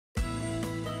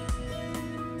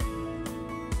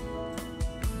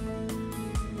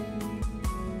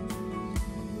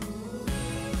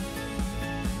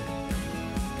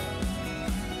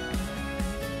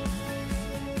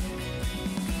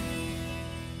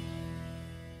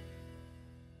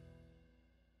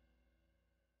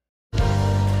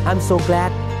I'm so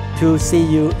glad to see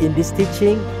you in this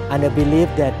teaching, and I believe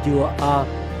that you are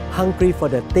hungry for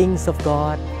the things of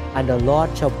God, and the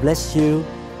Lord shall bless you.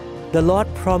 The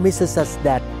Lord promises us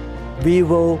that we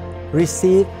will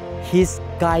receive His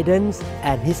guidance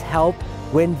and His help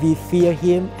when we fear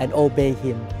Him and obey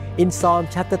Him. In Psalm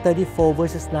chapter 34,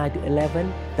 verses 9 to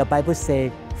 11, the Bible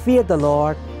says, "Fear the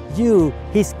Lord, you,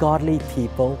 His godly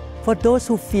people, for those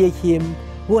who fear Him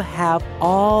will have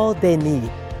all they need.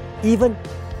 Even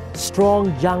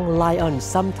strong young lions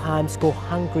sometimes go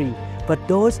hungry, but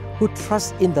those who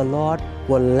trust in the Lord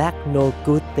will lack no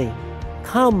good thing.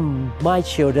 Come, my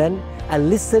children, and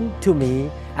listen to me,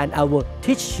 and I will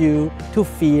teach you to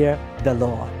fear the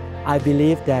Lord." I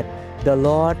believe that the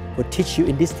Lord will teach you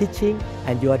in this teaching,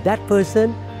 and you are that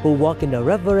person who walk in the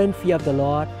reverent fear of the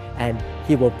Lord, and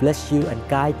He will bless you and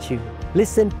guide you.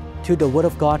 Listen to the Word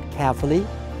of God carefully,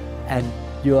 and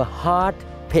your heart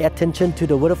pay attention to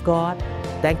the Word of God.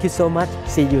 Thank you so much.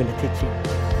 See you in the teaching.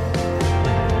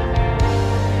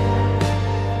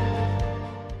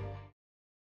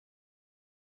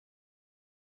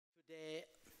 Today,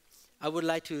 I would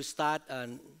like to start a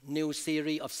new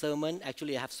series of sermon.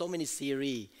 Actually, I have so many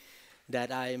series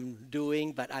that I'm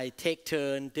doing, but I take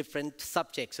turn different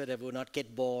subjects so that I will not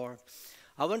get bored.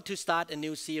 I want to start a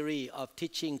new series of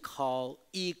teaching called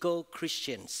Ego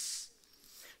Christians.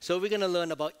 So we're going to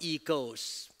learn about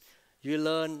egos.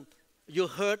 You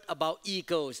heard about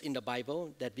egos in the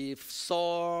Bible, that we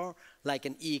soar like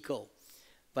an eagle.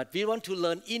 But we want to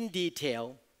learn in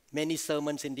detail, many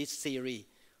sermons in this series,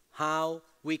 how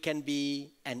we can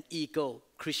be an ego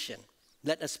Christian.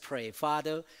 Let us pray.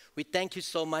 Father, we thank you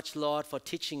so much, Lord, for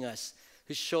teaching us,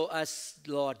 to show us,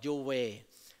 Lord, your way.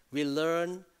 We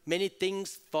learn many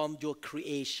things from your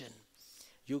creation.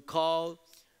 You call,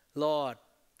 Lord,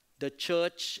 the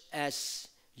church as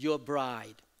your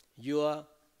bride, your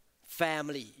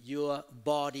family, your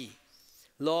body.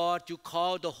 Lord, you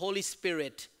call the Holy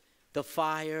Spirit, the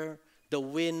fire, the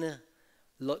wind,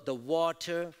 the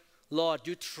water. Lord,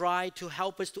 you try to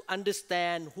help us to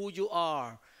understand who you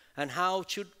are and how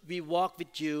should we walk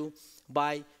with you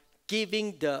by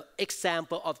giving the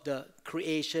example of the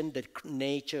creation, the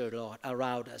nature, Lord,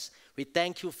 around us. We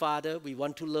thank you, Father. We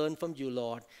want to learn from you,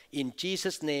 Lord. In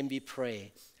Jesus' name we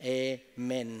pray.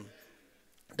 Amen.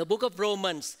 The book of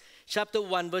Romans, chapter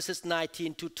 1, verses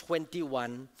 19 to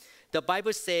 21, the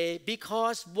Bible says,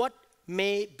 "Because what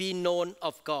may be known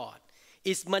of God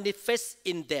is manifest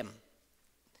in them,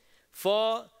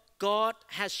 for God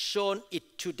has shown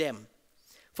it to them.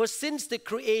 For since the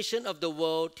creation of the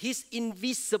world, His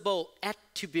invisible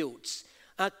attributes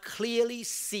are clearly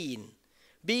seen,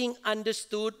 being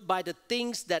understood by the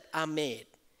things that are made,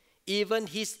 even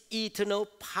His eternal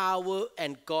power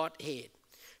and Godhead,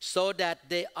 so that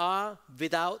they are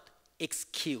without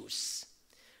excuse."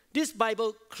 This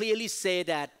Bible clearly says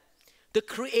that the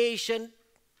creation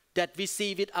that we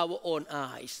see with our own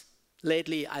eyes.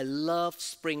 Lately, I love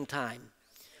springtime.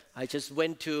 I just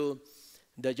went to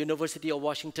the University of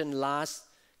Washington last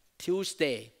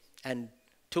Tuesday and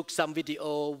took some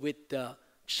video with the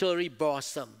cherry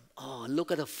blossom. Oh,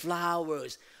 look at the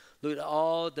flowers. Look at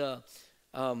all the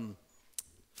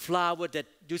flower that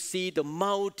you see, the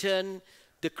mountain,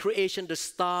 the creation, the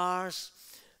stars.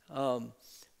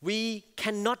 We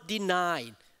cannot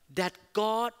deny that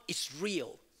God is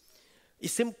real.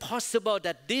 It's impossible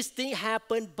that this thing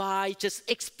happened by just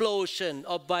explosion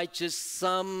or by just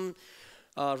some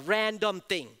random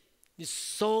thing. It's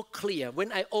so clear.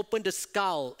 When I open the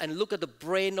skull and look at the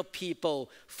brain of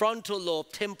people, frontal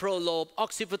lobe, temporal lobe,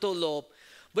 occipital lobe,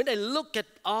 when I look at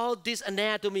all this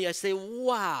anatomy, I say,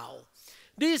 wow,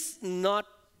 this is not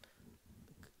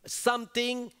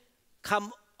something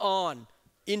come on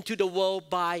into the world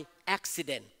by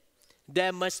accident.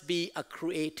 There must be a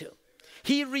creator.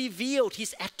 He revealed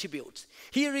His attributes.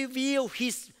 He revealed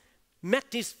His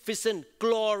magnificent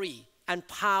glory and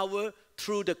power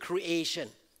through the creation.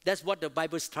 That's what the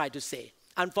Bible is trying to say.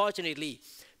 Unfortunately,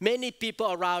 many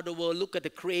people around the world look at the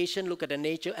creation, look at the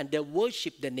nature, and they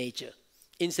worship the nature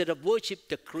instead of worship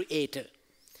the Creator.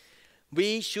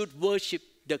 We should worship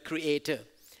the Creator.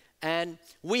 And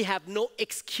we have no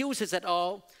excuses at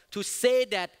all to say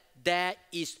that there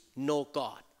is no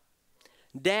God.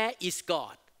 There is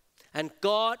God. And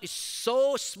God is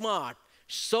so smart,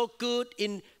 so good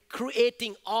in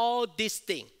creating all these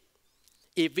things.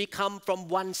 If we come from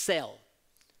one cell,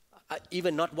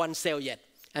 even not one cell yet,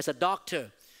 as a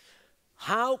doctor,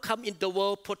 how come in the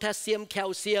world potassium,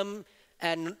 calcium,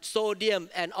 and sodium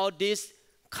and all this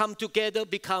come together,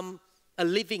 become a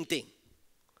living thing?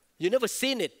 You never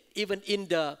seen it, even in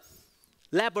the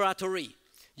laboratory.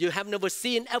 You have never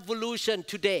seen evolution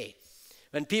today.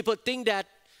 When people think that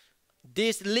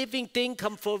this living thing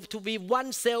come from to be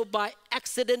one cell by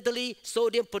accidentally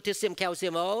sodium, potassium,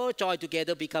 calcium all join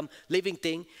together become living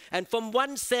thing. And from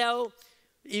one cell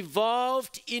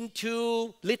evolved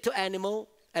into little animal,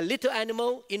 and little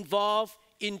animal evolved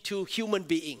into human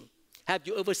being. Have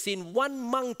you ever seen one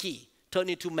monkey turn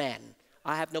into man?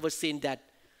 I have never seen that.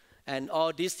 And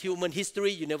all this human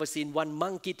history, you never seen one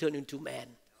monkey turn into man.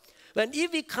 When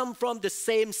if we come from the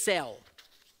same cell,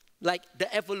 like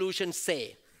the evolution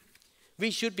say, we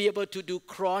should be able to do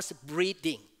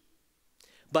cross-breeding.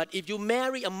 But if you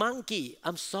marry a monkey,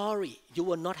 I'm sorry, you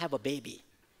will not have a baby.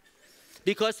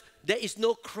 Because there is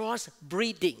no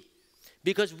cross-breeding.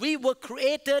 Because we were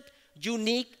created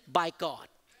unique by God.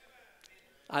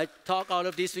 I talk all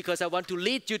of this because I want to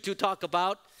lead you to talk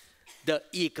about the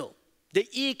eagle. The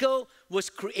eagle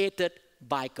was created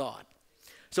by God.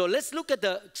 So let's look at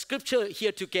the scripture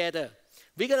here together.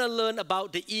 We're going to learn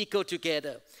about the eagle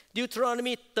together.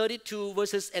 Deuteronomy 32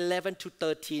 verses 11 to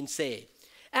 13 say,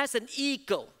 as an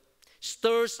eagle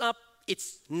stirs up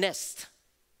its nest,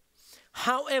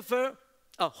 hover,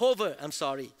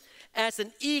 as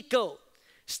an eagle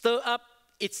stirs up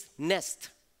its nest,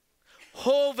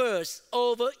 hovers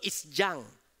over its young,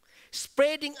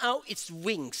 spreading out its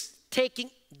wings, taking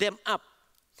them up,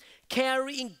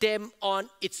 carrying them on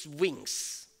its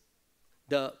wings.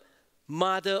 The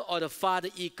mother or the father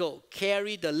eagle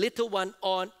carry the little one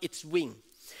on its wing.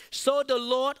 So the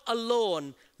Lord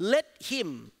alone led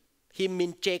him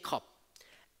means Jacob,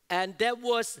 and there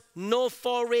was no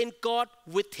foreign god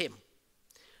with him.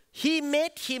 He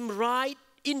made him ride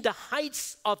in the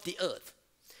heights of the earth.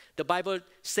 The Bible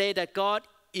says that God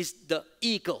is the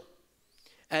eagle,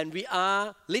 and we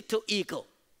are little eagle,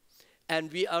 and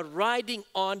we are riding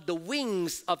on the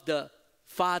wings of the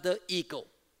father eagle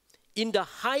in the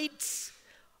heights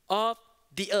of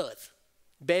the earth.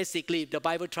 Basically, the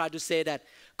Bible tries to say that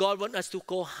God wants us to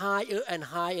go higher and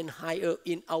higher and higher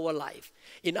in our life,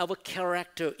 in our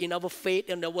character, in our faith,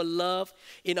 in our love,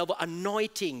 in our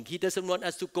anointing. He doesn't want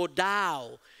us to go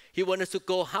down. He wants us to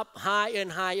go up higher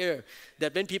and higher.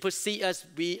 That when people see us,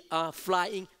 we are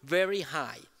flying very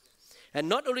high. And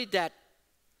not only that,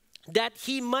 that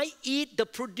he might eat the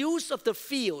produce of the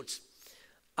fields.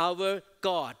 Our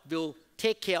God will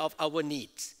take care of our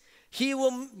needs. He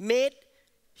will make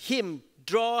him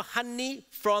draw honey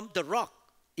from the rock.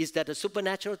 Is that a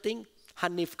supernatural thing?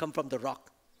 Honey come from the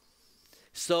rock.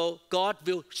 So God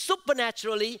will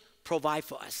supernaturally provide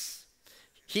for us.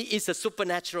 He is a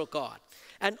supernatural God.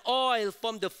 And oil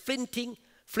from the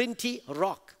flinty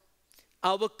rock.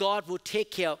 Our God will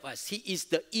take care of us. He is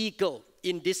the eagle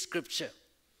in this scripture.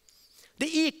 The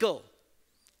eagle.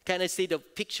 Can I see the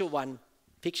picture one?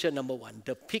 Picture number one,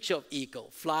 the picture of eagle,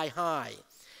 fly high.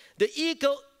 The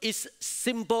eagle is a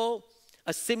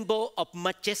symbol of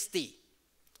majesty.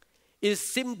 It is a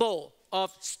symbol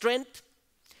of strength.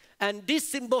 And this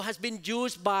symbol has been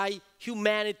used by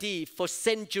humanity for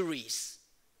centuries.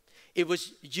 It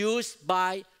was used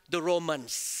by the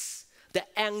Romans, the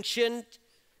ancient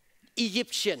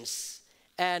Egyptians,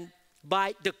 and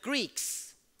by the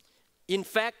Greeks. In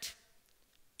fact,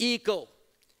 eagle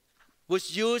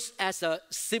was used as a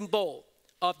symbol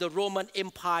of the Roman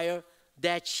Empire,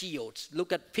 their shields.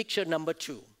 Look at picture number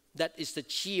 2. That is the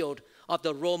shield of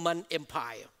the Roman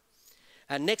Empire.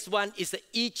 And next one is the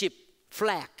Egypt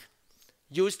flag.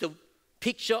 Use the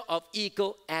picture of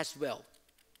eagle as well.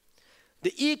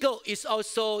 The eagle is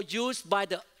also used by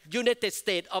the United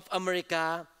States of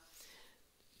America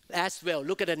as well.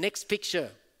 Look at the next picture.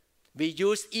 We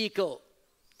use eagle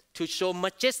to show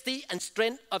majesty and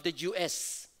strength of the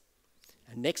U.S.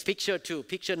 And next picture too,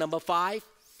 picture number 5.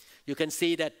 You can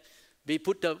see that we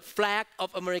put the flag of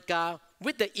America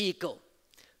with the eagle.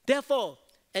 Therefore,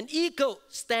 an eagle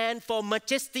stands for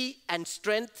majesty and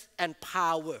strength and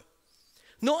power.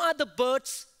 No other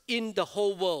birds in the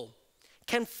whole world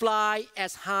can fly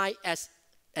as high as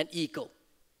an eagle.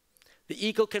 The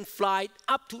eagle can fly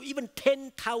up to even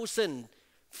 10,000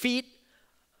 feet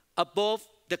above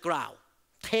the ground.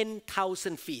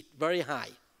 10,000 feet, very high.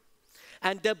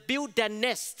 And they build their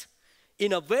nest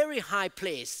in a very high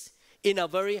place, in a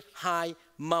very high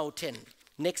mountain.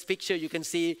 Next picture, you can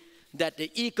see that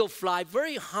the eagle fly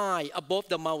very high above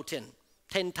the mountain,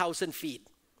 10,000 feet.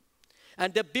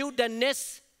 And they build their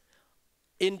nest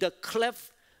in the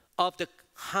cleft of the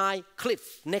high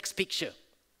cliff. Next picture.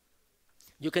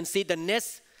 You can see the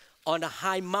nest on a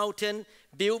high mountain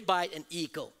built by an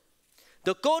eagle.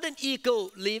 The golden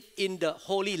eagle lives in the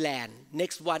Holy Land.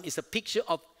 Next one is a picture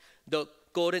of the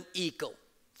golden eagle.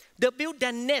 They build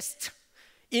their nest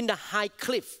in the high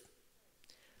cliff.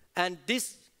 And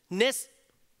this nest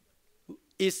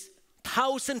is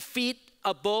 1,000 feet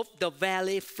above the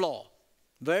valley floor,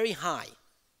 very high.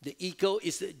 The eagle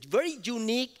is a very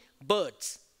unique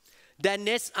birds. Their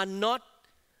nests are not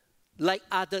like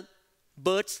other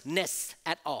birds' nests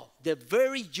at all. They're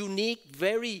very unique,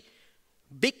 very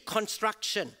big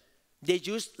construction. They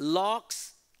use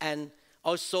logs and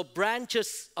also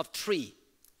branches of tree.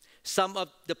 Some of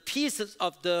the pieces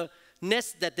of the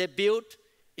nest that they built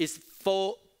is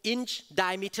 4-inch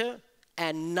diameter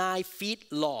and 9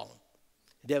 feet long.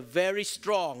 They're very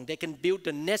strong. They can build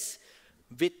the nest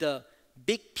with a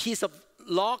big piece of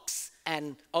logs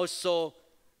and also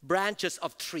branches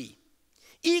of tree.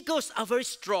 Eagles are very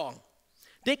strong.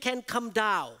 They can come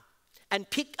down and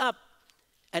pick up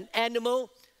an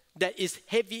animal that is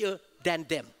heavier than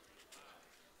them.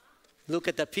 Look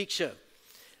at the picture.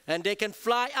 And they can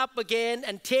fly up again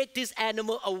and take this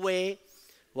animal away.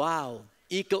 Wow,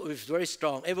 eagle is very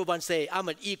strong. Everyone say, I'm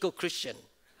an eagle Christian.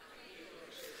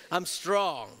 I'm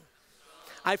strong.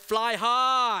 I fly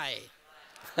high.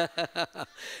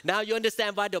 Now you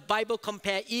understand why the Bible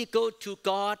compare eagle to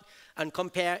God and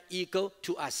compare eagle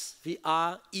to us. We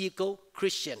are eagle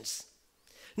Christians.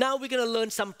 Now we're going to learn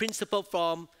some principle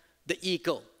from the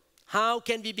eagle. How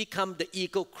can we become the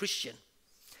eagle Christian?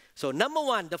 So number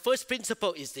one, the first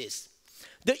principle is this.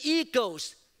 The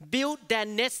eagles build their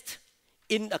nest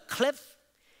in a cliff,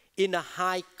 in a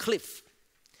high cliff.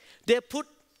 They put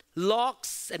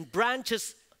logs and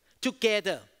branches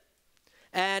together,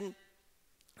 and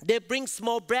they bring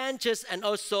small branches, and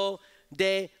also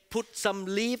they put some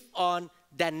leaf on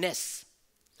their nest.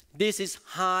 This is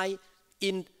high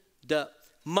in the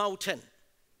mountain.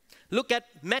 Look at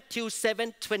Matthew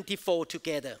 7:24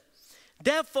 together.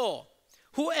 Therefore,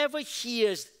 whoever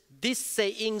hears these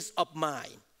sayings of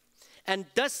mine and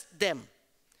does them,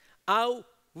 I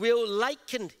will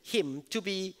liken him to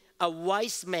be a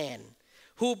wise man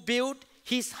who built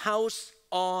his house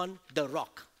on the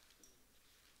rock.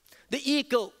 The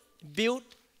eagle built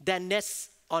their nest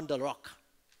on the rock.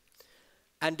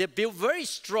 And they built very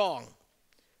strong.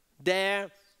 Their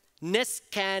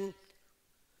nest can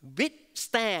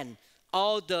withstand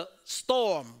all the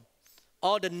storm,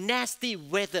 all the nasty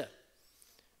weather.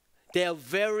 They are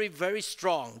very, very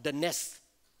strong, the nest.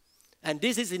 And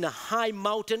this is in a high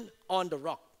mountain on the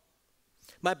rock.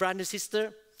 My brother and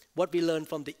sister, what we learn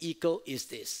from the eagle is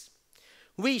this.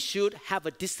 We should have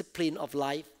a discipline of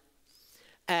life,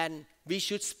 and we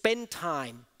should spend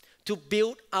time to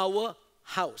build our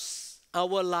house,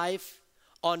 our life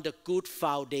on the good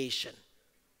foundation.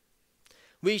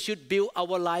 We should build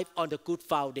our life on the good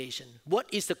foundation. What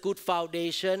is the good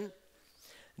foundation?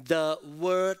 The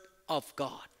Word of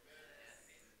God.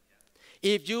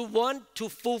 If you want to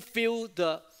fulfill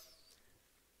the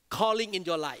calling in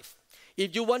your life,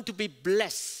 if you want to be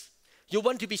blessed, you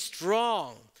want to be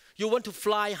strong, you want to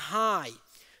fly high,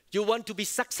 you want to be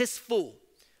successful,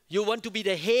 you want to be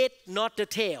the head, not the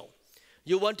tail,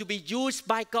 you want to be used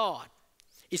by God,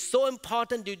 it's so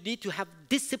important you need to have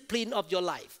discipline of your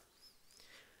life.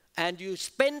 And you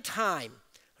spend time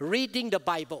reading the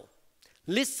Bible,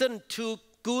 listen to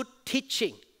good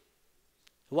teaching.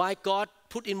 Why God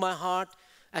put in my heart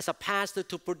as a pastor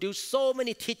to produce so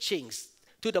many teachings,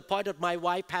 to the point that my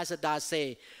wife, Pastor Da,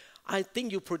 say, I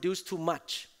think you produce too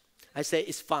much. I say,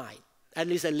 it's fine. At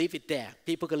least I leave it there.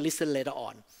 People can listen later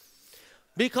on.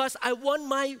 Because I want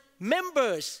my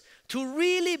members to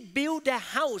really build their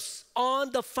house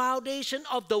on the foundation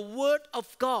of the Word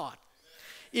of God.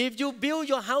 If you build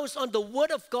your house on the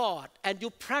Word of God and you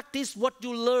practice what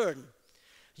you learn,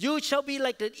 you shall be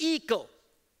like an eagle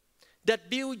that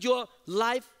build your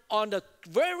life on a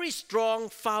very strong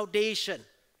foundation.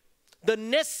 The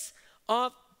nest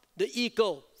of the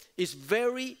eagle is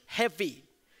very heavy,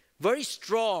 very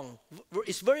strong.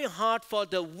 It's very hard for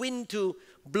the wind to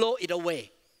blow it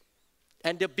away.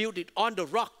 And they build it on the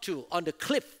rock too, on the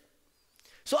cliff.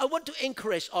 So I want to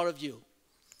encourage all of you.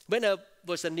 When I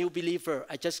was a new believer,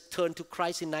 I just turned to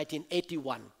Christ in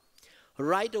 1981.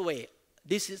 Right away,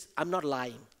 I'm not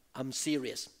lying, I'm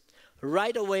serious.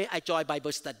 Right away, I joined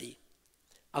Bible study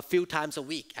a few times a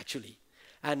week, actually.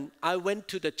 And I went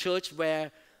to the church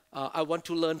where I want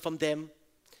to learn from them.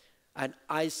 And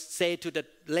I say to the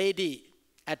lady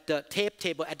at the tape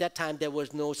table, at that time there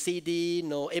was no CD,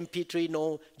 no MP3,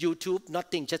 no YouTube,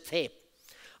 nothing, just tape.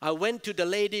 I went to the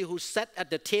lady who sat at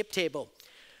the tape table.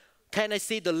 Can I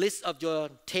see the list of your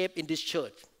tape in this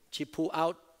church? She pulled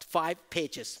out 5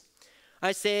 pages.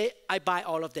 I say, I buy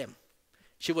all of them.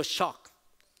 She was shocked.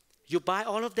 You buy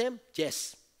all of them?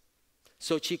 Yes.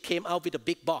 So she came out with a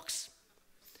big box.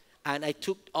 And I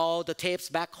took all the tapes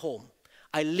back home.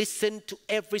 I listened to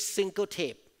every single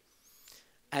tape.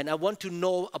 And I want to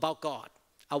know about God.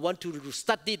 I want to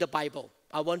study the Bible.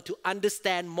 I want to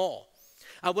understand more.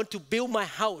 I want to build my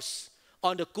house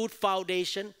on the good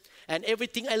foundation. And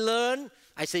everything I learn,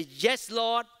 I say, yes,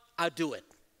 Lord, I'll do it.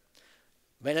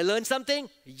 When I learn something,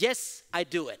 yes, I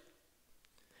do it.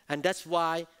 And that's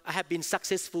why I have been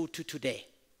successful to today.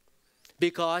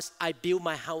 Because I build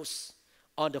my house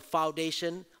on the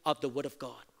foundation of the Word of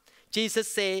God. Jesus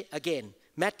said again,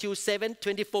 Matthew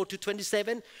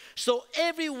 7:24-27. So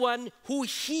everyone who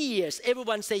hears,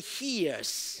 everyone say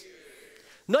hears.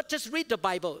 Not just read the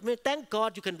Bible. I mean, thank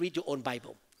God you can read your own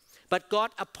Bible. But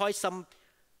God appoints some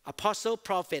apostle,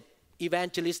 prophet,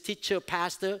 evangelist, teacher,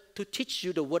 pastor to teach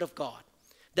you the Word of God.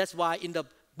 That's why in the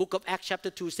book of Acts chapter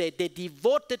 2 says they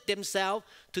devoted themselves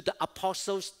to the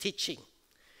apostles' teaching.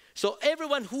 So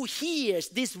everyone who hears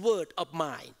this word of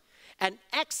mine and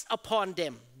acts upon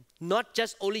them, not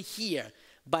just only hear,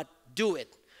 but do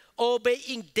it,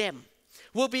 obeying them,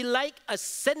 will be like a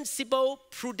sensible,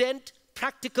 prudent,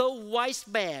 practical, wise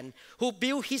man who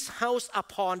built his house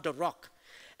upon the rock.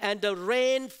 And the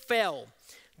rain fell,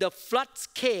 the floods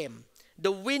came,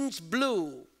 the winds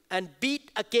blew and beat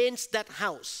against that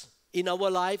house. In our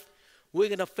life, we're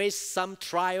going to face some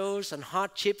trials and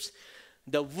hardships.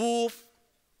 The wolf,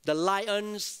 the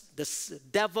lions, the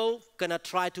devil gonna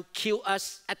try to kill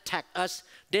us, attack us,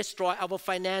 destroy our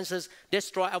finances,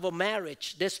 destroy our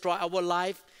marriage, destroy our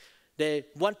life. They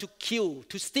want to kill,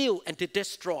 to steal, and to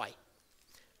destroy.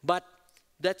 But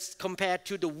that's compared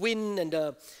to the wind and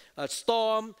the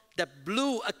storm that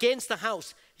blew against the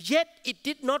house. Yet it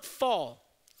did not fall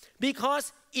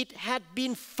because it had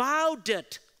been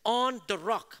founded on the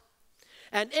rock.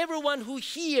 And everyone who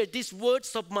hears these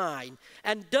words of mine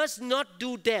and does not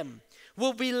do them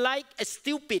will be like a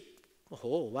stupid.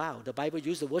 Oh, wow, the Bible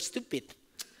uses the word stupid.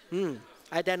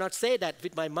 I dare not say that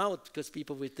with my mouth because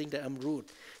people will think that I'm rude.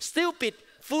 Stupid,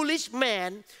 foolish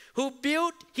man who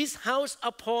built his house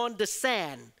upon the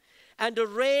sand, and the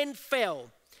rain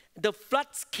fell, the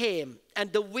floods came,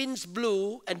 and the winds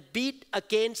blew and beat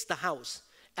against the house,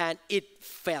 and it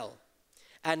fell.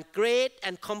 And great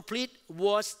and complete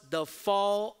was the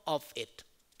fall of it.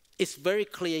 It's very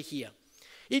clear here.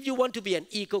 If you want to be an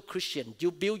eagle Christian,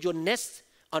 you build your nest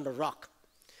on a rock.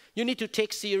 You need to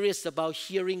take serious about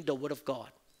hearing the Word of God.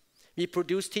 We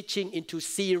produce teaching into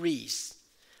series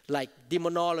like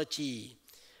demonology,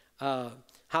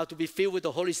 how to be filled with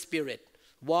the Holy Spirit,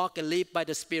 walk and live by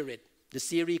the Spirit. The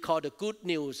series called The Good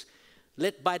News,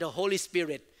 led by the Holy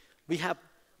Spirit. We have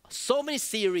so many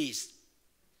series.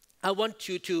 I want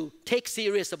you to take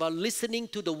serious about listening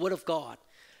to the Word of God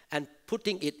and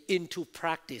putting it into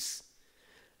practice.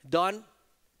 Don't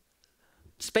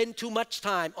spend too much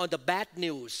time on the bad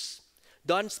news.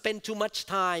 Don't spend too much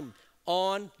time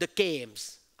on the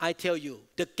games. I tell you,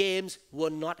 the games will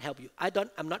not help you.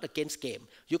 I'm not against game.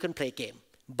 You can play game,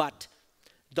 but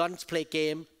don't play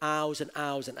game hours and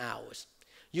hours and hours.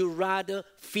 You rather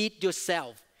feed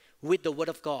yourself with the Word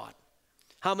of God.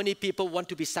 How many people want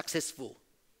to be successful?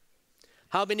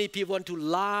 How many people want to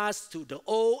last to the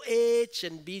old age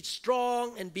and be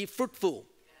strong and be fruitful?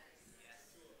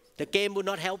 The game will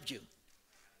not help you.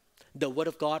 The Word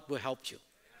of God will help you.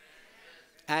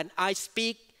 And I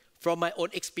speak from my own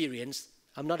experience.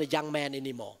 I'm not a young man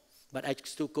anymore, but I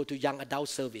still go to young adult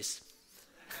service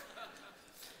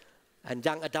and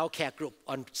young adult care group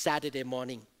on Saturday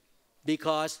morning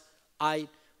because I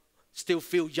still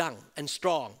feel young and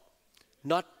strong.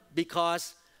 Not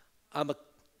because I'm a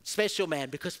special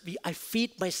man, because I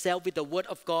feed myself with the Word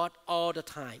of God all the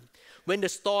time. When the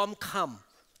storm comes,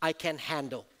 I can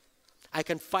handle. I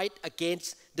can fight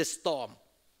against the storm.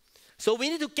 So we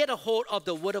need to get a hold of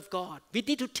the Word of God. We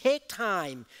need to take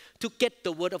time to get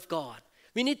the Word of God.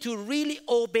 We need to really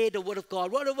obey the Word of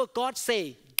God. Whatever God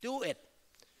says, do it.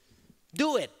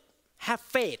 Do it. Have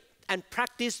faith and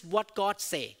practice what God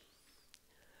says.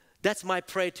 That's my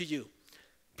prayer to you.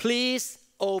 Please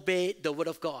obey the Word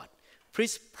of God.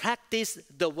 Please practice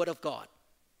the Word of God.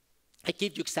 I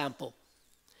give you example.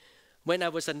 When I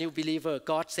was a new believer,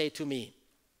 God said to me,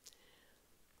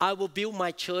 I will build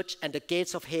my church and the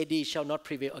gates of Hades shall not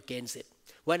prevail against it.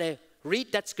 When I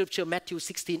read that scripture, Matthew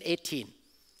 16:18,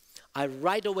 I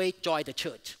right away join the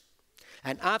church.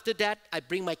 And after that, I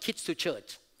bring my kids to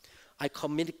church. I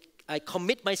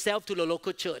commit myself to the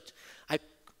local church. I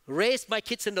raise my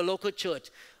kids in the local church.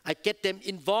 I get them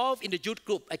involved in the youth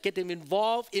group. I get them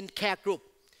involved in care group.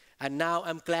 And now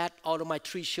I'm glad all of my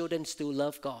 3 children still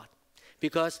love God.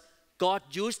 Because God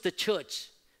used the church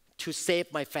to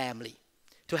save my family,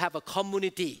 to have a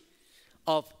community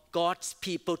of God's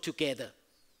people together.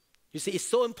 You see, it's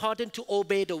so important to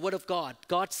obey the Word of God.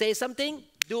 God says something,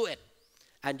 do it.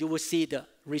 And you will see the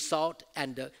result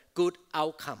and the good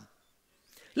outcome.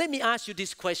 Let me ask you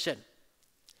this question.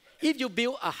 If you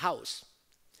build a house,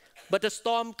 but the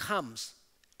storm comes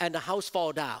and the house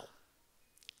falls down,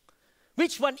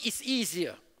 which one is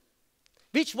easier?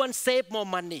 Which one save more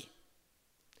money?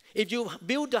 If you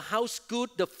build the house good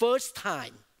the first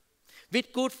time,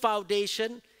 with good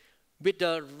foundation, with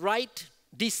the right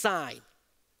design,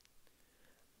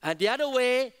 and the other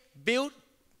way, build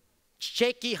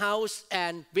shaky house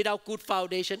and without good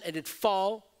foundation and it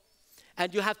fall,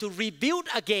 and you have to rebuild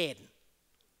again.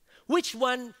 Which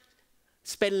one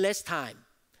spend less time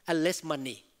and less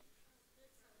money?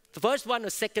 The first one or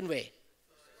second way?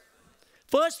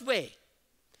 First way,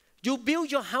 you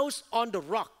build your house on the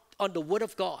rock, on the Word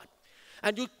of God,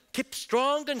 and you keep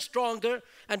stronger and stronger,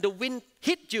 and the wind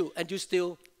hit you, and you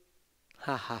still,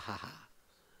 ha ha ha ha.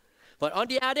 But on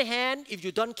the other hand, if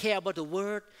you don't care about the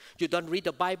Word, you don't read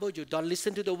the Bible, you don't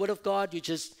listen to the Word of God, you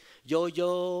just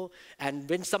yo-yo, and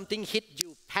when something hit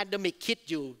you, pandemic hit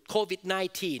you,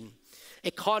 COVID-19,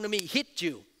 economy hit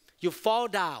you, you fall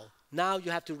down. Now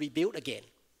you have to rebuild again.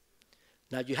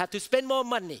 Now you have to spend more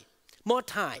money, more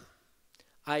time.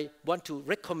 I want to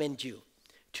recommend you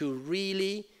to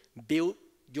really build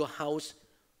your house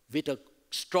with a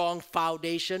strong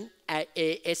foundation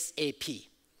ASAP.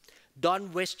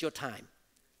 Don't waste your time.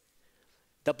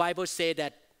 The Bible says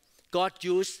that God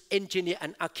used engineer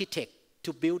and architect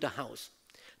to build a house.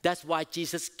 That's why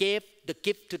Jesus gave the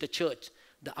gift to the church.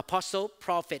 The apostle,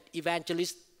 prophet,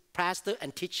 evangelist, pastor,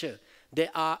 and teacher. They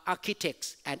are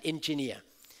architects and engineers.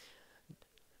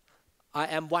 I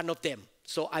am one of them.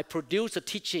 So I produce a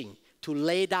teaching to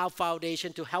lay down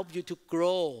foundation to help you to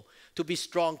grow, to be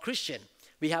strong Christian.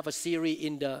 We have a series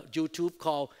in the YouTube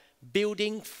called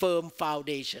Building Firm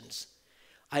Foundations.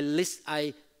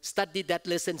 I studied that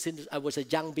lesson since I was a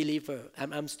young believer.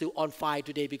 I'm still on fire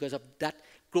today because of that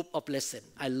group of lessons.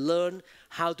 I learned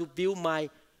how to build my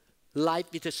life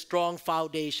with a strong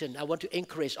foundation. I want to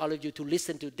encourage all of you to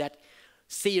listen to that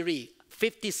series,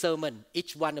 50 sermons,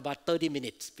 each one about 30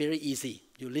 minutes. Very easy.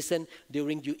 You listen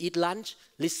during you eat lunch,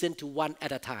 listen to one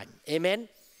at a time. Amen?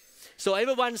 So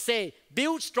everyone say,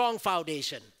 build strong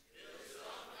foundation.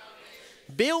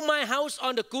 Build my house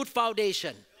on the good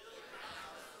foundation.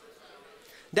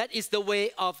 That is the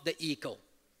way of the eagle.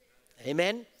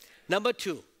 Amen? Number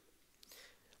 2.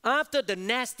 After the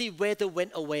nasty weather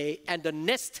went away and the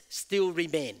nest still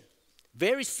remained,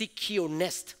 very secure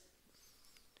nest,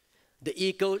 the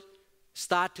eagle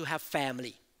start to have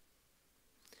family.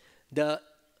 The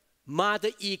mother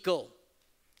eagle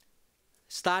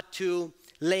start to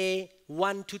lay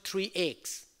 1 to 3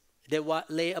 eggs. They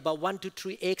lay about 1 to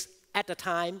 3 eggs at a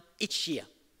time each year.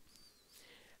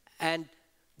 And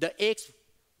the eggs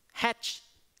hatch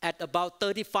at about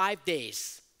 35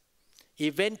 days.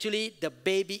 Eventually, the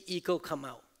baby eagle come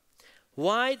out.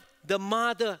 While the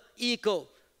mother eagle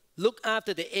look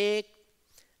after the egg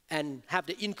and have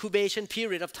the incubation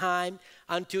period of time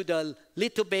until the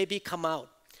little baby come out,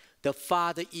 the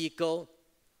father eagle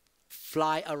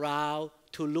fly around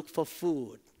to look for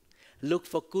food, look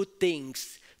for good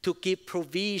things, to give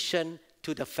provision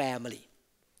to the family.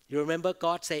 You remember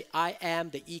God say, I am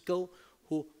the eagle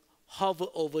who hover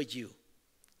over you.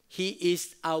 He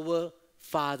is our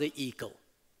father eagle.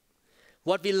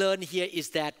 What we learn here is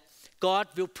that God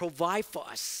will provide for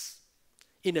us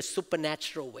in a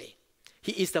supernatural way.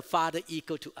 He is the father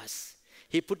eagle to us.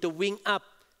 He put the wing up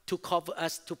to cover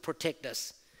us, to protect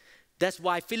us. That's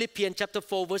why Philippians chapter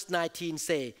 4 verse 19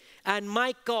 say, and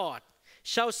my God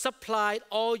shall supply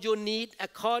all your need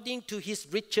according to his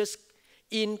riches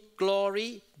in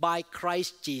glory by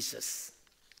Christ Jesus.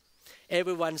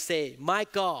 Everyone say, my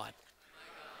God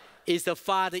is the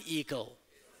father eagle.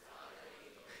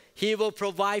 He will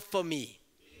provide for me.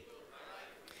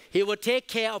 He will take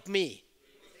care of me.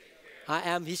 I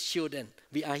am his children.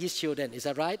 We are his children. Is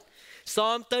that right?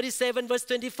 Psalm 37 verse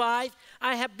 25.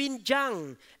 I have been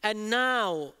young and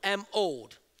now am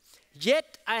old.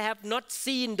 Yet I have not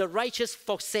seen the righteous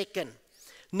forsaken,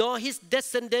 nor his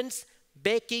descendants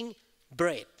baking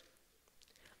bread.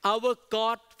 Our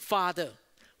God Father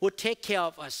will take care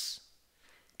of us,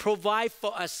 provide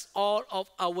for us all of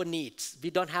our needs. We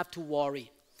don't have to worry.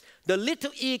 The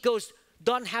little eagles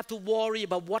don't have to worry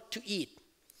about what to eat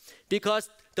because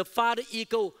the father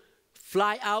eagle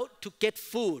fly out to get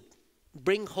food,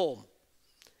 bring home.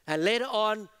 And later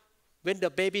on, when the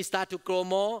baby start to grow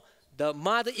more, the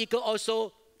mother eagle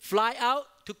also fly out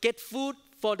to get food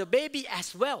for the baby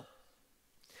as well.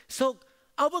 So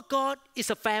our God is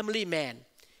a family man.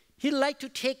 He like to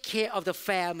take care of the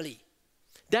family.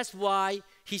 That's why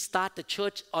he started the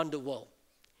church on the world.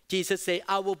 Jesus said,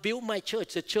 I will build my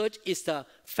church. The church is the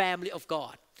family of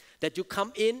God. that you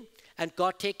come in and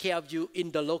God take care of you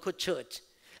in the local church.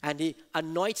 And He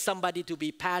anoints somebody to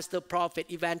be pastor,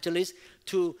 prophet, evangelist,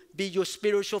 to be your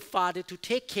spiritual father, to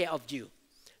take care of you.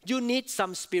 You need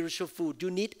some spiritual food.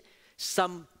 You need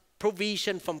some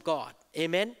provision from God.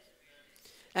 Amen?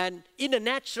 And in the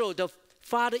natural, the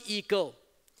father eagle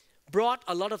brought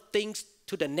a lot of things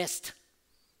to the nest.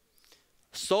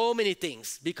 So many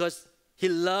things, because he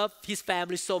loved his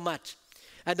family so much.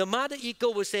 And the mother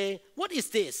eagle will say, "What is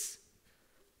this?"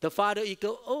 The father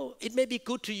eagle, "Oh, it may be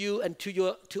good to you and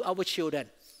to our children."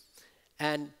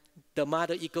 And the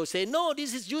mother eagle say, "No,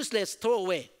 this is useless, throw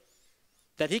away."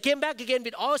 Then he came back again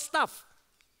with all stuff.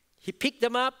 He picked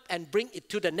them up and bring it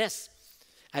to the nest.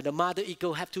 And the mother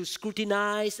eagle have to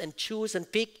scrutinize and choose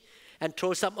and pick and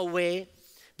throw some away,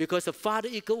 because the father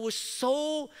eagle was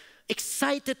so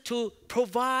excited to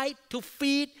provide, to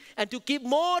feed, and to give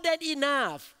more than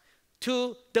enough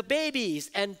to the babies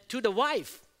and to the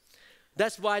wife.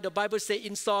 That's why the Bible says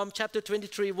in Psalm chapter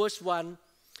 23, verse 1,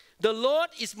 "The Lord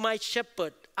is my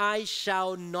shepherd, I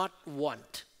shall not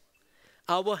want."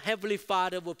 Our Heavenly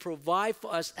Father will provide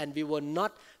for us, and we will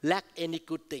not lack any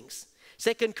good things.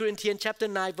 2 Corinthians chapter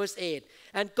 9, verse 8,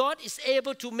 "And God is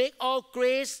able to make all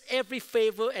grace, every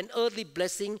favor, and earthly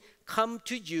blessing come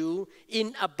to you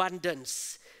in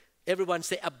abundance." Everyone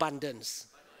say abundance.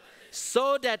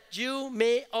 "So that you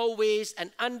may always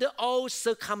and under all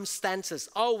circumstances,"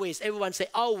 always, everyone say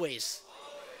always.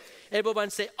 Everyone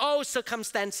say all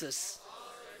circumstances.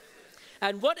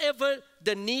 "And whatever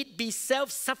the need, be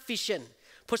self-sufficient,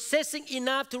 possessing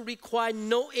enough to require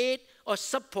no aid or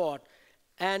support,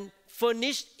 and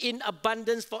furnished in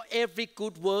abundance for every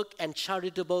good work and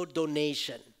charitable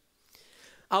donation."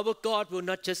 Our God will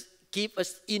not just give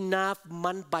us enough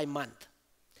month by month,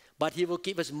 but He will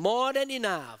give us more than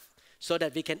enough so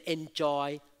that we can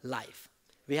enjoy life.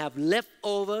 We have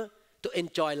leftover to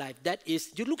enjoy life. That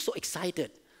is, you look so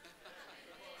excited.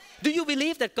 Do you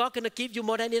believe that God is going to give you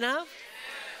more than enough?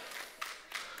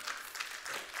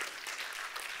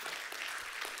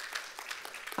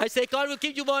 I say, God will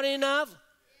give you more than enough.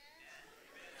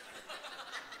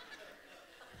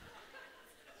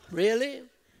 Really?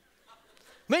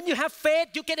 When you have faith,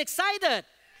 you get excited.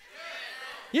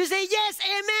 You say, "Yes,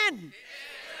 amen."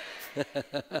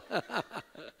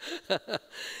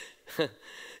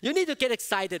 You need to get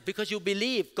excited because you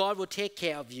believe God will take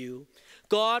care of you.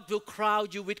 God will crown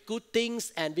you with good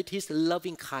things and with His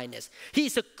loving kindness. He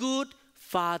is a good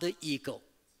father eagle,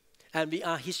 and we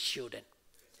are His children.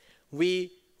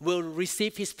 We will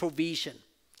receive His provision,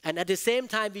 and at the same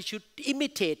time we should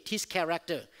imitate His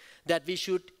character, that we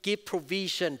should give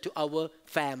provision to our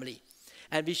family,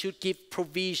 and we should give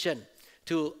provision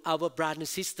to our brothers and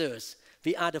sisters.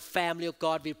 We are the family of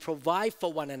God. We provide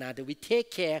for one another. We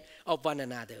take care of one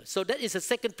another. So that is the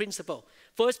second principle.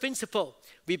 First principle,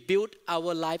 we build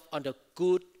our life on the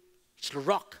good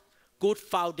rock, good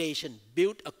foundation,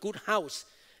 build a good house,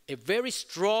 a very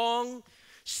strong,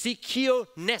 secure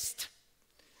nest.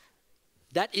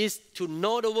 That is to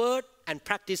know the word and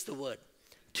practice the word.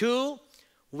 Two,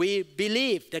 we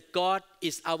believe that God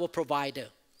is our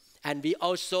provider, and we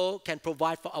also can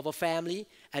provide for our family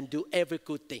and do every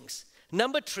good things.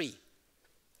 Number three,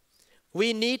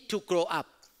 we need to grow up.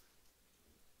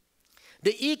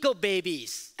 The eagle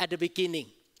babies at the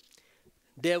beginning,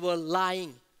 they were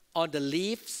lying on the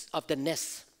leaves of the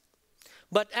nest.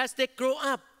 But as they grow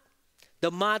up,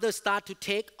 the mother starts to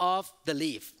take off the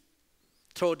leaf,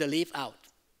 throw the leaf out.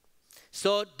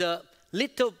 So the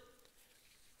little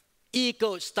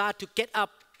eagles start to get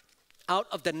up out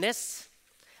of the nest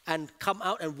and come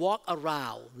out and walk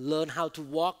around, learn how to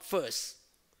walk first.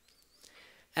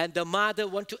 And the mother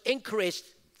wants to encourage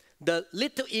the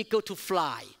little eagle to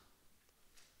fly.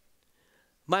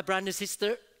 My brother and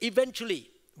sister, eventually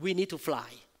we need to fly.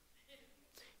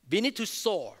 We need to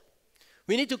soar.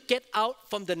 We need to get out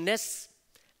from the nest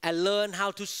and learn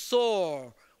how to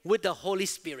soar with the Holy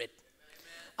Spirit.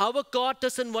 Amen. Our God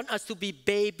doesn't want us to be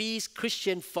babies,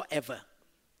 Christians forever.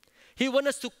 He wants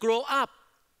us to grow up.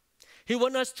 He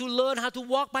wants us to learn how to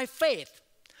walk by faith,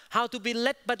 how to be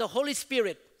led by the Holy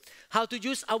Spirit, how to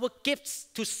use our gifts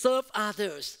to serve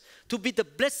others, to be the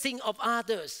blessing of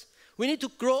others. We need to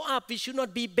grow up. We should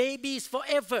not be babies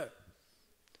forever.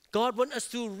 God wants us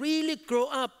to really grow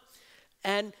up.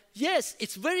 And yes,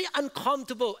 it's very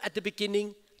uncomfortable at the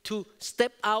beginning to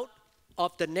step out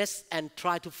of the nest and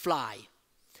try to fly.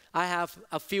 I have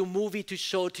a few movies to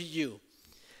show to you.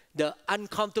 The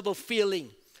uncomfortable feeling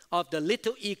of the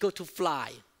little eagle to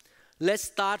fly. Let's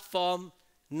start from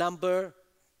number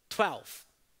 12.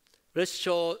 Let's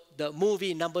show the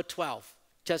movie number 12.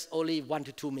 Just only 1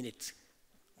 to 2 minutes.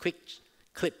 Quick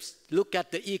clips. Look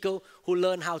at the eagle who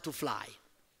learned how to fly.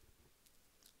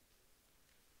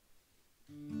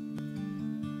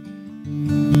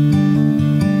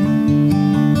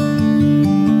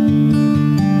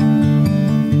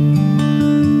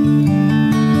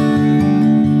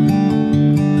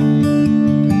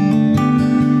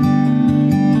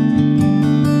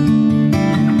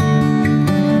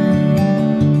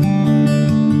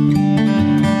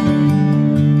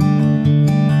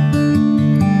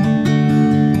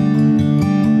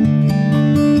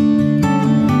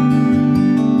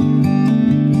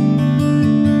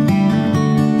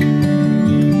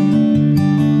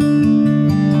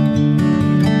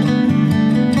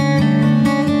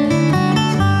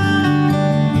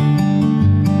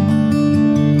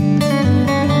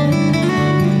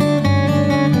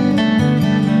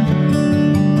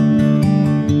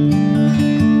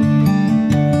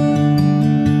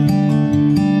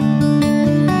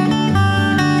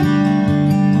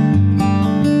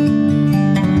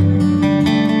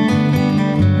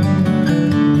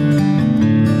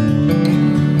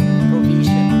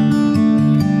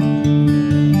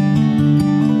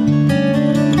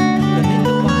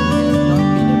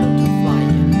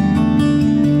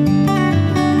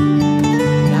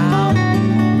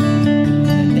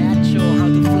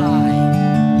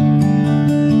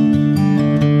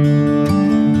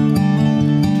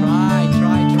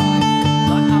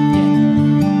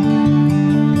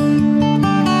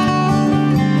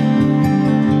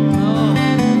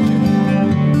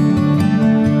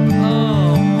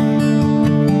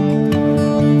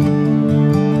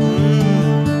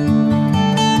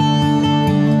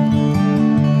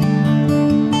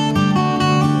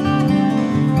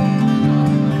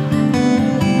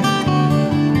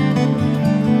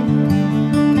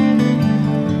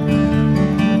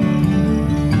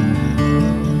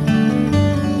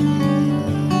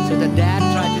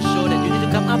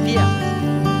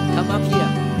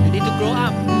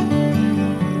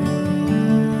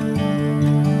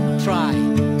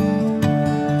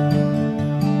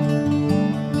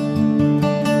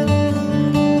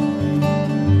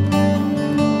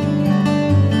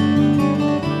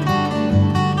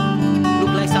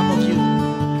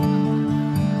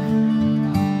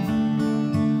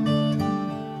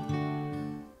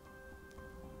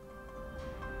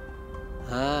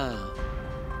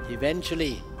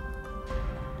 Eventually,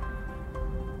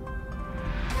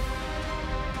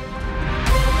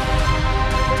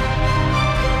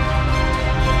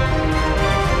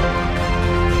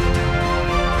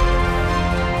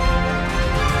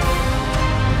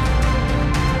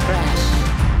 crash.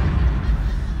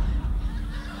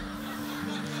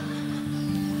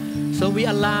 So we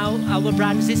allow our brother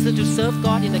and sister to serve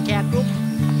God in the care group,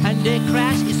 and they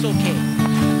crash. It's okay.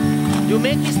 You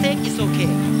make mistake. It's okay.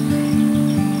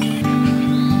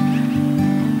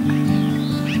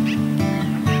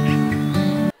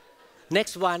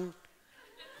 Next one,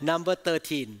 number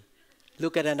 13.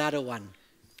 Look at another one.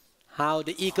 How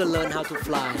the eagle learned how to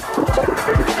fly.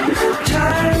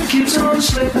 Time keeps on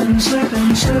slipping,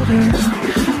 slipping, slipping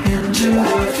into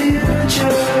the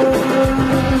future.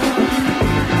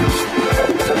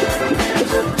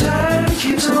 Time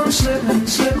keeps on slipping,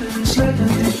 slipping,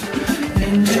 slipping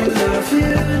into the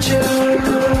future.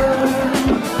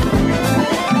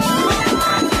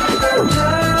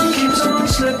 Time keeps on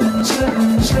slipping,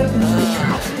 slipping, slipping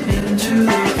into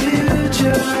the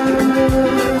future.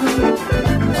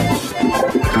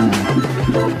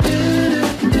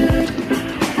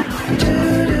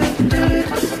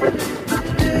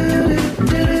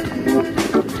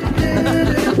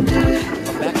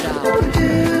 Back down.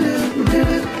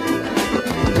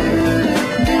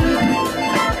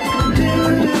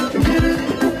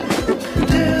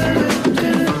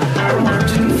 I want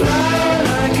to fly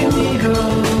like an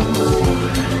eagle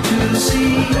to the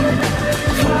sea.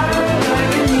 Fly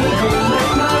like an eagle, let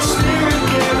my spirit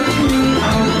carry me.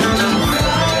 I want to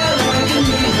fly like an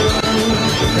eagle,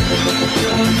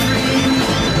 going free.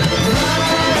 Fly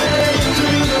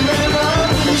through the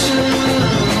revolution.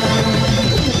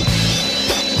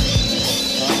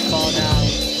 Don't fall down.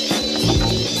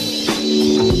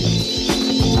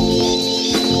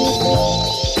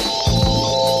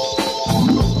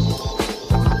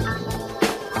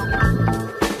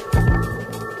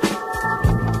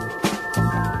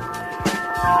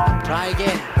 Try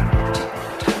again.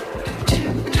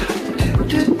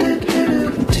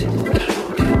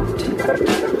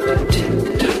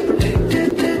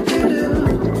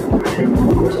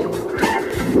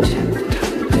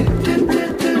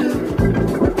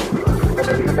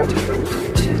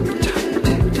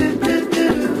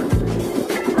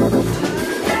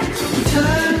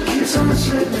 Time keeps on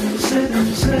slipping,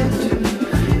 slipping, slipping.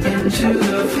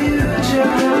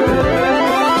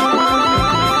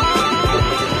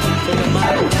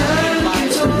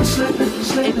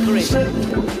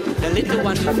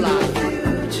 one to fly.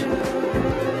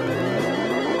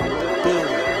 Boom.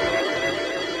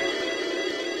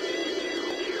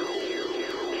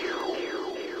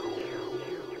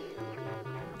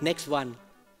 Next one.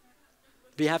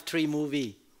 We have 3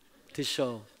 movies to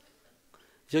show.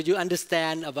 So you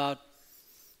understand about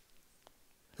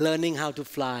learning how to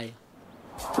fly.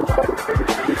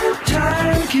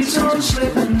 Time keeps on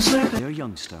slipping, slipping. Their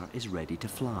youngster is ready to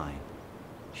fly.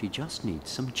 She just needs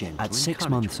some gentle At 6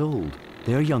 months old,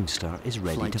 their youngster is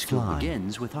ready to fly.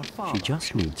 Begins with her father. She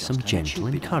just needs some gentle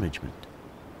encouragement.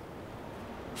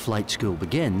 Flight school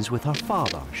begins with her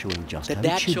father showing just The how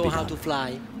dad it should show be how done. to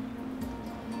fly.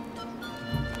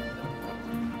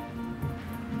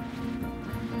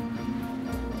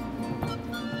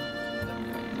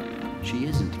 She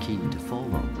isn't keen to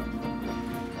follow.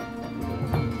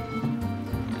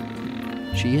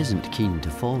 She isn't keen to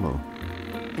follow.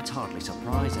 It's hardly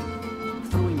surprising.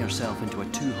 Throwing yourself into a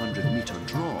 200-meter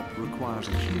drop requires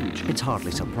a huge... It's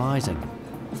hardly surprising.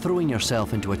 Throwing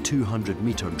yourself into a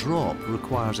 200-meter drop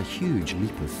requires a huge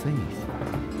leap of faith.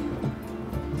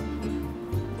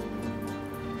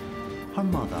 Her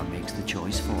mother makes the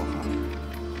choice for her.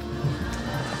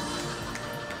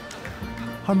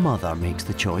 Her mother makes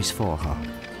the choice for her.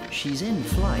 She's in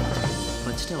flight,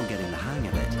 but still getting the hang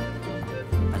of it,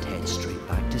 and heads straight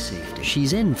back to safety.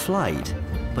 She's in flight,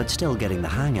 but still getting the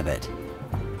hang of it,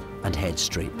 and heads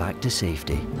straight back to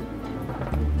safety.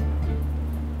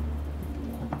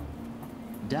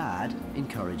 Dad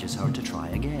encourages her to try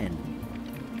again.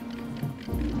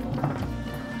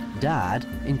 Dad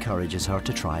encourages her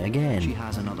to try again. She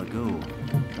has another go,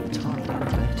 but it's hardly any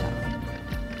better.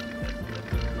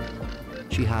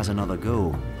 She has another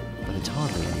go, but it's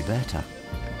hardly any better.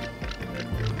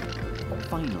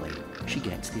 Finally, she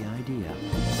gets the idea.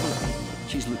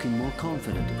 She's looking more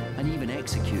confident and even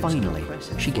executes. Finally,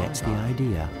 she gets the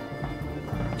idea.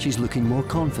 She's looking more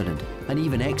confident and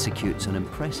even executes an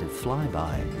impressive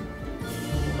flyby.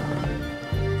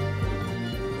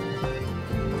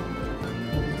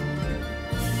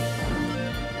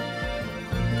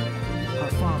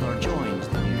 Her father joins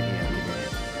the new air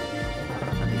cadet,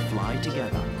 and they fly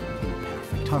together in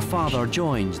perfect. Her father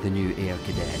joins the new air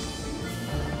cadet,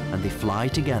 and they fly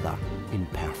together in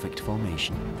perfect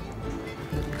formation.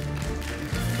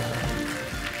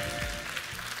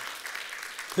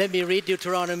 Let me read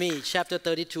Deuteronomy chapter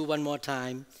 32 one more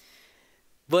time.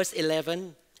 Verse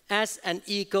 11, as an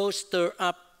eagle stir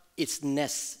up its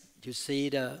nest, you see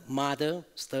the mother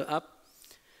stir up,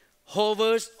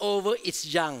 hovers over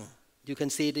its young, you can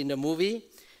see it in the movie,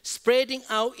 spreading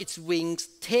out its wings,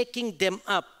 taking them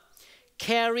up,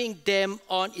 carrying them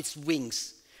on its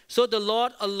wings. So the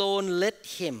Lord alone led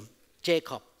him,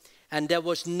 Jacob, and there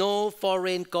was no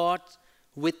foreign god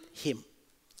with him.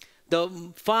 The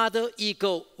father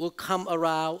eagle will come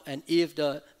around, and if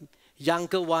the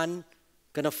younger one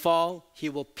gonna fall, he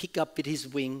will pick up with his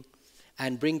wing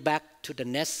and bring back to the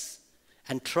nest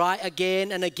and try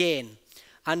again and again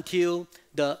until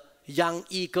the young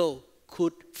eagle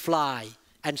could fly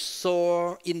and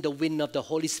soar in the wind of the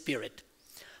Holy Spirit.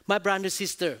 My brother and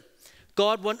sister,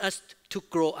 God wants us to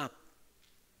grow up.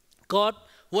 God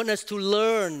wants us to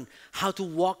learn how to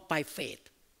walk by faith.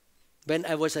 When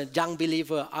I was a young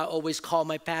believer, I always call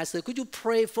my pastor, could you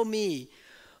pray for me?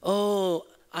 Oh,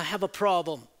 I have a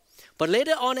problem. But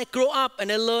later on, I grow up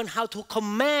and I learn how to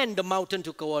command the mountain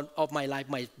to go on of my life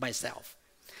myself.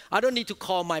 I don't need to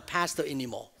call my pastor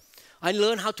anymore. I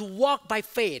learn how to walk by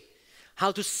faith,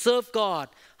 how to serve God,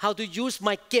 how to use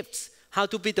my gifts, how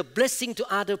to be the blessing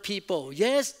to other people.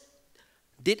 Yes,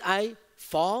 did I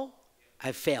fall?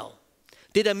 I fell.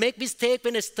 Did I make mistake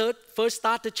when I first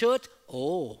started the church?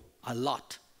 Oh, a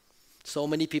lot. So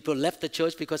many people left the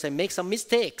church because I make some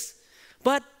mistakes.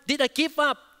 But did I give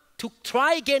up to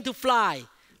try again to fly?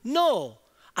 No,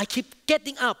 I keep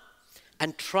getting up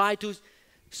and try to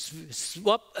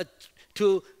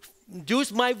to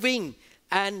use my wing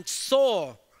and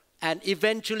soar, and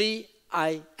eventually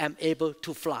I am able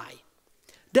to fly.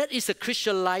 That is a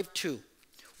Christian life too.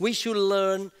 We should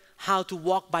learn how to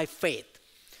walk by faith.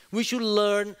 We should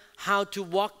learn how to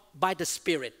walk by the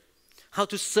Spirit, how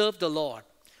to serve the Lord.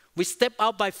 We step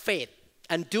out by faith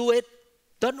and do it.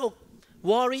 Don't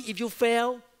worry if you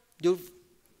fail. You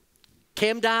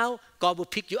came down, God will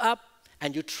pick you up,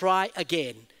 and you try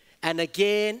again and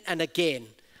again and again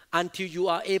until you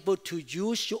are able to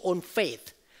use your own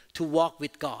faith to walk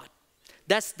with God.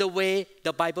 That's the way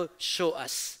the Bible shows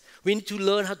us. We need to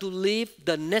learn how to leave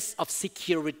the nest of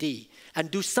security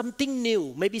and do something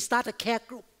new. Maybe start a care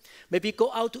group. Maybe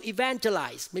go out to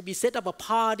evangelize. Maybe set up a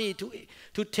party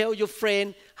to tell your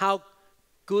friend how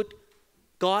good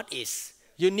God is.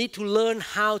 You need to learn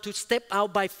how to step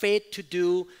out by faith to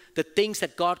do the things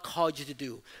that God called you to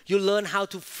do. You learn how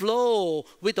to flow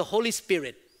with the Holy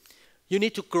Spirit. You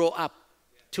need to grow up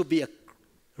to be a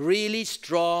really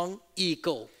strong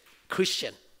ego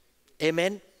Christian.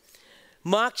 Amen.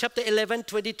 Mark chapter 11,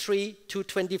 23 to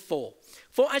 24.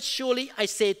 For as surely I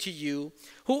say to you,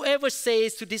 whoever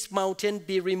says to this mountain,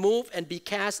 be removed and be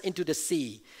cast into the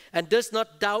sea, and does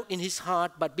not doubt in his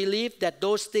heart, but believe that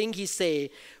those things he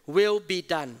say will be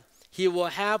done, he will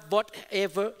have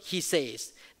whatever he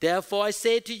says. Therefore I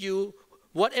say to you,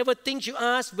 whatever things you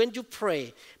ask when you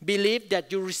pray, believe that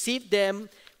you receive them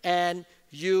and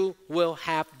you will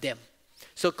have them.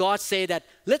 So God said that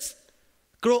let's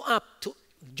grow up to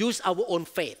use our own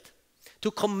faith,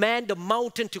 to command the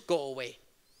mountain to go away,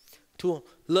 to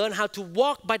learn how to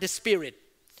walk by the Spirit,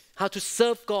 how to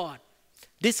serve God,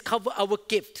 discover our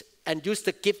gift, and use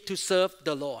the gift to serve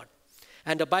the Lord.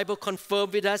 And the Bible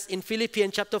confirmed with us in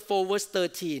Philippians chapter 4, verse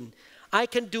 13, I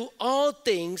can do all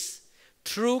things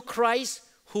through Christ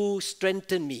who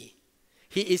strengthened me.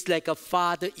 He is like a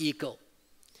father eagle.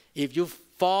 If you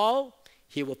fall,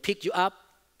 he will pick you up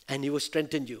and he will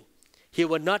strengthen you. He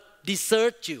will not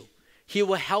desert you. He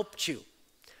will help you.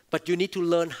 But you need to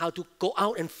learn how to go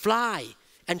out and fly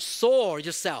and soar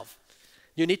yourself.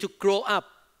 You need to grow up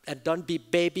and don't be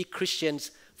baby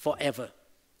Christians forever.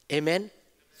 Amen?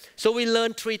 So we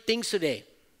learned 3 things today.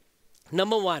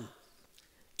 Number 1,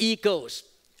 eagles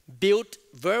build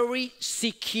very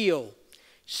secure,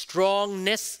 strong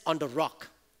nests on the rock.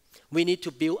 We need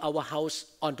to build our house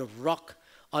on the rock,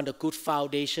 on the good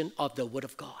foundation of the Word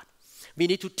of God. We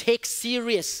need to take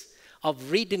serious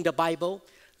of reading the Bible,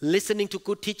 listening to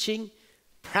good teaching,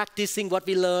 practicing what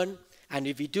we learn. And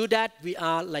if we do that, we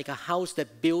are like a house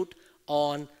that built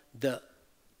on the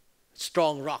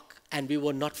strong rock, and we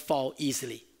will not fall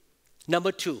easily.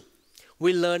 Number 2,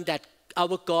 we learn that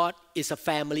our God is a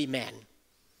family man.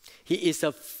 He is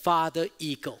a father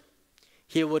eagle.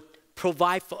 He would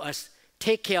provide for us,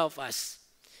 take care of us,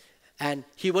 and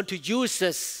He wants to use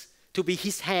us to be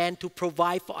His hand to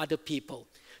provide for other people,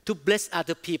 to bless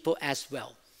other people as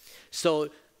well. So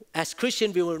as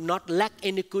Christians, we will not lack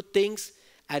any good things,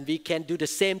 and we can do the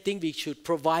same thing. We should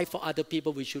provide for other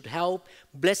people. We should help,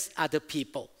 bless other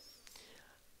people.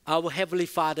 Our Heavenly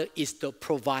Father is the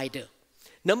provider.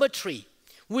 Number 3,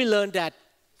 we learn that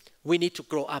we need to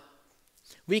grow up.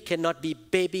 We cannot be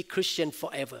baby Christian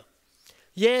forever.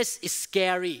 Yes, it's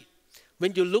scary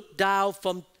when you look down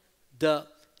from the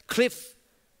cliff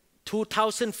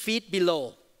 2,000 feet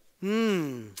below.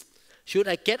 Should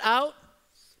I get out?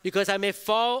 Because I may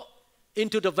fall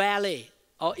into the valley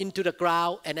or into the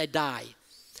ground and I die.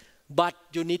 But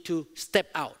you need to step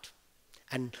out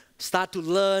and start to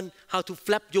learn how to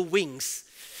flap your wings.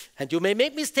 And you may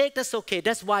make mistakes, that's okay.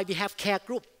 That's why we have care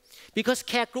group. Because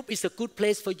care group is a good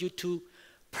place for you to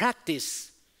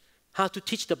practice how to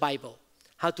teach the Bible,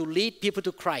 how to lead people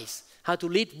to Christ, how to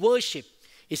lead worship.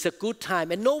 It's a good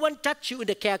time. And no one touch you in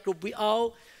the care group. We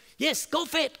all, yes, go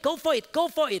for it, go for it, go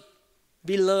for it.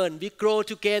 We learn, we grow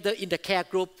together in the care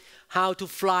group, how to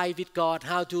fly with God,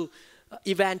 how to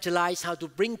evangelize, how to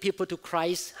bring people to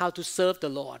Christ, how to serve the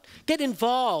Lord. Get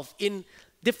involved in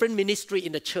different ministry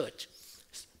in the church.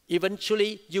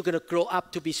 Eventually, you're going to grow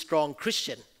up to be strong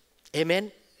Christian.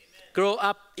 Amen? Grow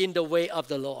up in the way of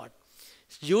the Lord.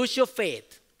 Use your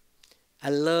faith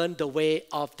and learn the way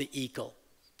of the eagle.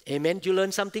 Amen? You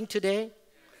learn something today?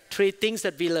 3 things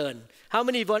that we learn. How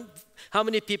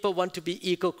many people want to be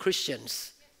eagle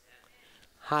Christians?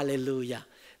 Hallelujah.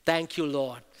 Thank you,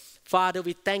 Lord. Father,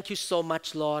 we thank you so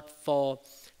much, Lord, for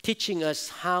teaching us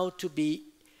how to be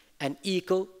an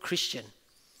eagle Christian.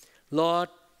 Lord,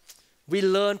 we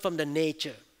learn from the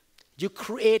nature. You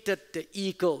created the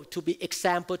eagle to be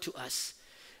example to us.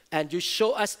 And you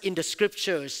show us in the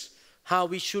scriptures how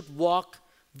we should walk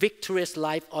victorious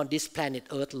life on this planet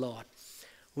Earth, Lord.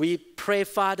 We pray,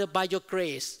 Father, by your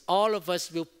grace, all of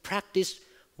us will practice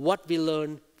what we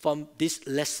learn from this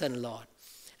lesson, Lord.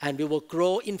 And we will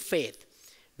grow in faith.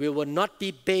 We will not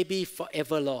be baby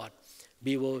forever, Lord.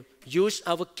 We will use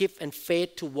our gift and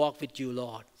faith to walk with you,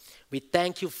 Lord. We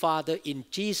thank you, Father, in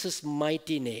Jesus'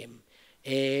 mighty name.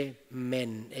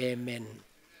 Amen. Amen.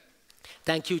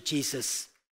 Thank you, Jesus.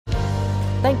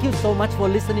 Thank you so much for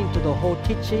listening to the whole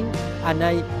teaching. And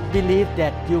I believe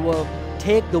that you will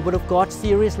take the Word of God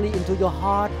seriously into your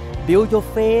heart, build your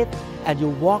faith, and you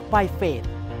walk by faith.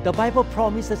 The Bible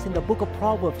promises in the book of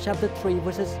Proverbs, chapter 3,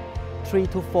 verses 3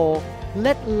 to 4,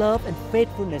 let love and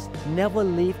faithfulness never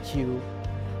leave you,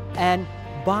 and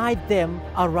bind them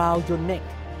around your neck.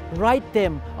 Write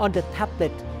them on the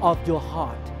tablet of your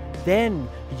heart. Then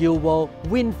you will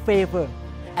win favor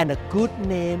and a good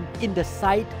name in the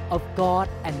sight of God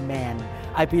and man.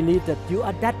 I believe that you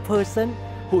are that person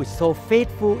who is so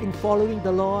faithful in following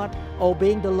the Lord,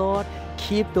 obeying the Lord.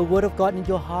 Keep the word of God in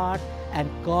your heart, and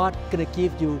God gonna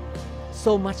give you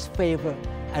so much favor,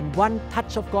 and one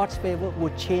touch of God's favor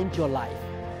will change your life.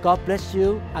 God bless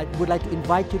you. I would like to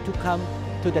invite you to come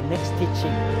to the next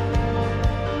teaching.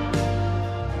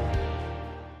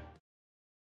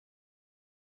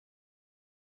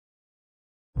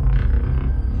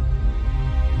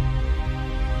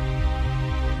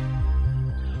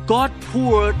 God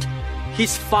poured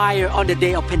His fire on the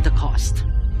day of Pentecost.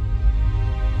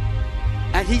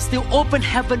 And He still opened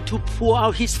heaven to pour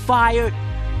out His fire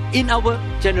in our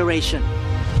generation.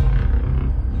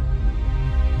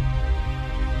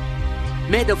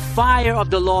 May the fire of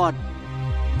the Lord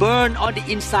burn on the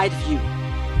inside of you.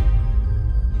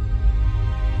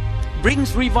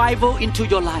 Brings revival into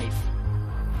your life.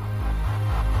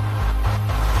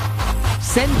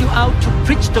 Send you out to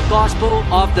preach the gospel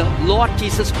of the Lord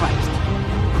Jesus Christ.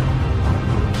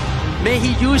 May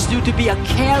He use you to be a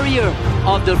carrier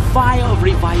of the fire of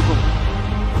revival.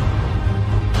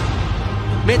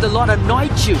 May the Lord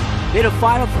anoint you. May the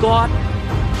fire of God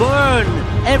burn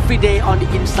every day on the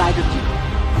inside of you.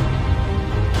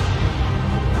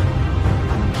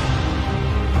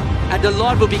 And the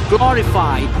Lord will be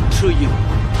glorified through you.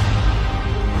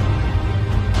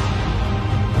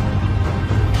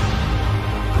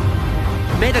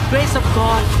 May the grace of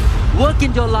God work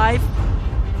in your life,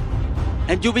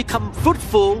 and you become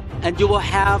fruitful, and you will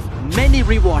have many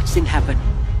rewards in heaven.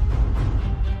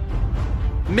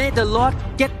 May the Lord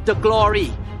get the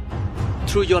glory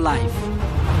through your life.